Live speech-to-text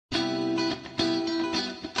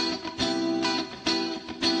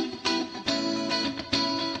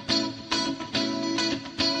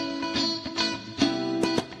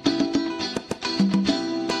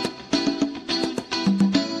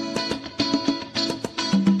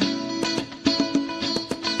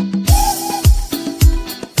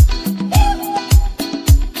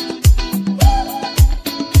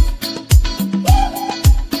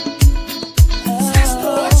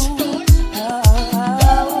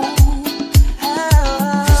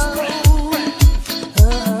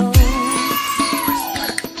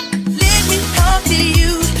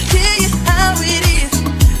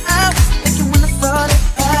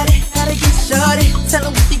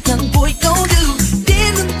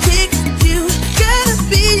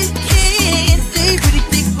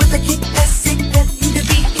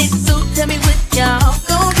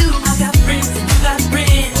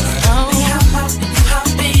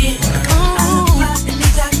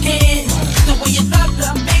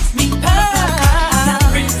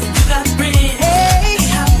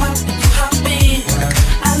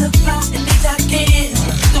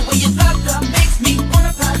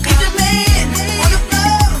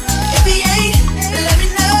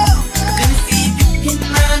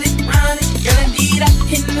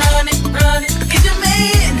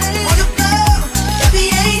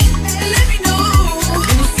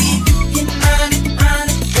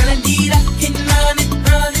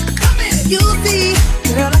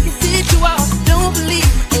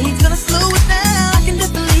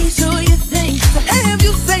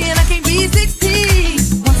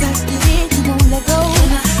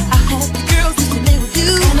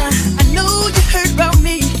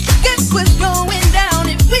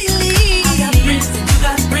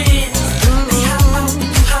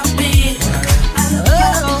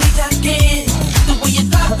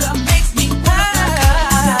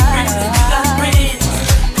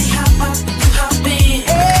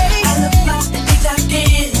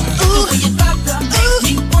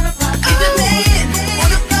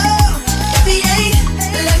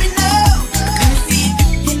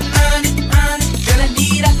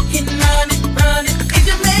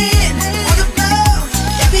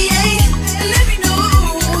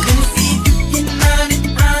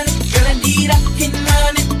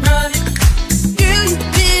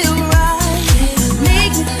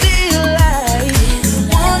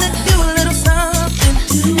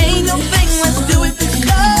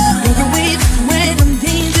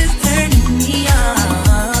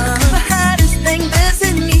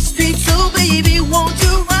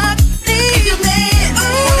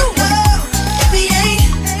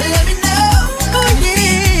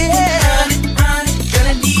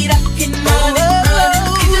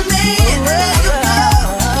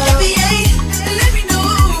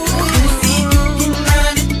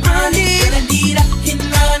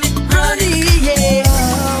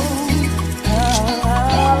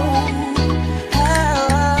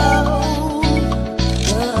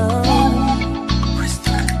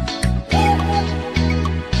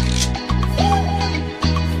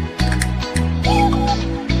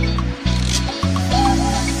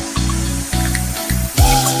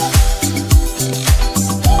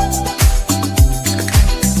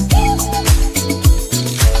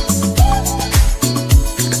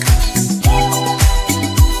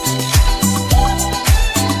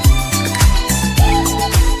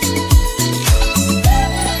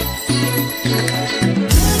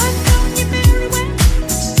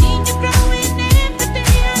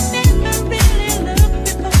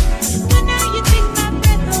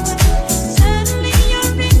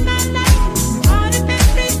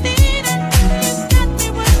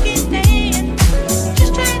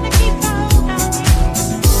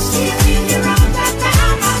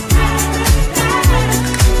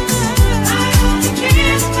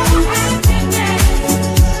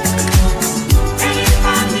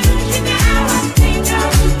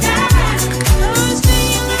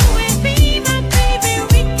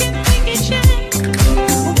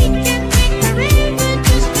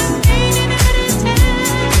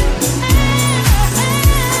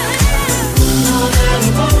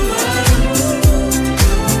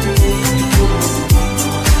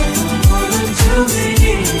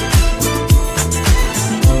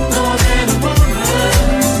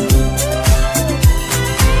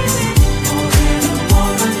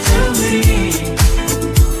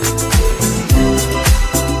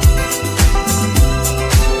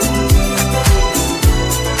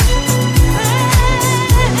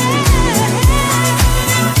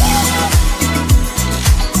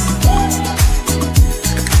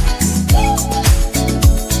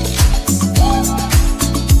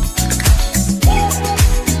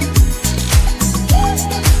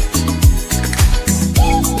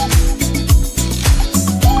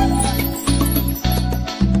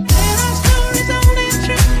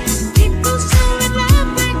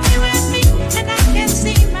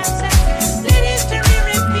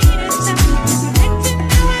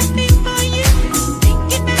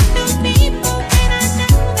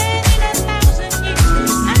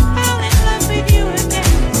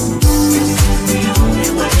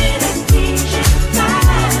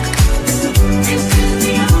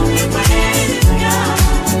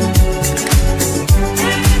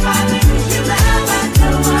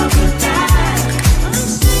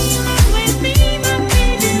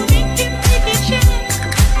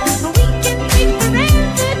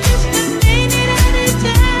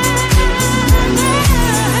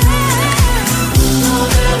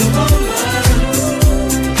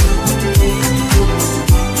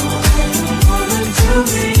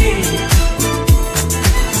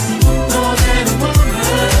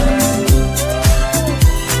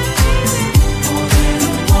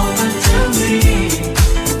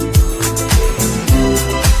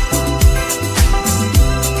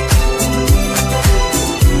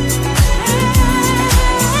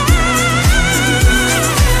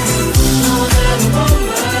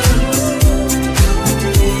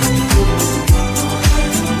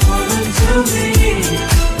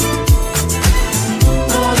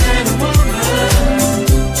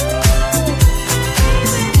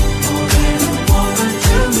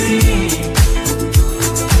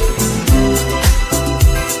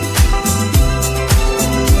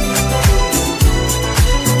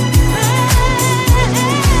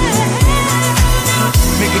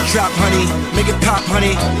Make it pop,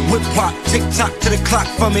 honey, whip pop, tick tock to the clock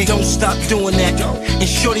for me. Don't stop doing that. And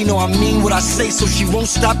shorty know I mean what I say, so she won't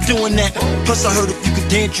stop doing that. Plus I heard if you could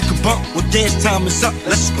dance, you could bump. Well, dance time is up.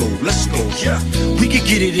 Let's go, let's go. Yeah, we could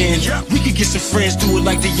get it in. We could get some friends, do it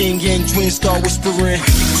like the yin yang twins, start whispering.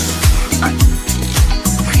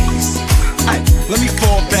 Let me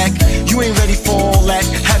fall back, you ain't ready for all that.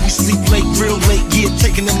 Have you sleep late, real late, yeah,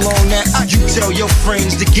 taking them long naps. You tell your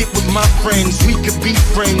friends to get with my friends. We could be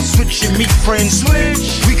friends, switch and meet friends.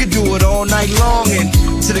 Switch, we could do it all night long and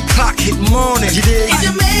till the clock hit morning. You dig? He's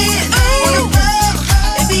your man on the road.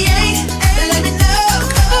 If he ain't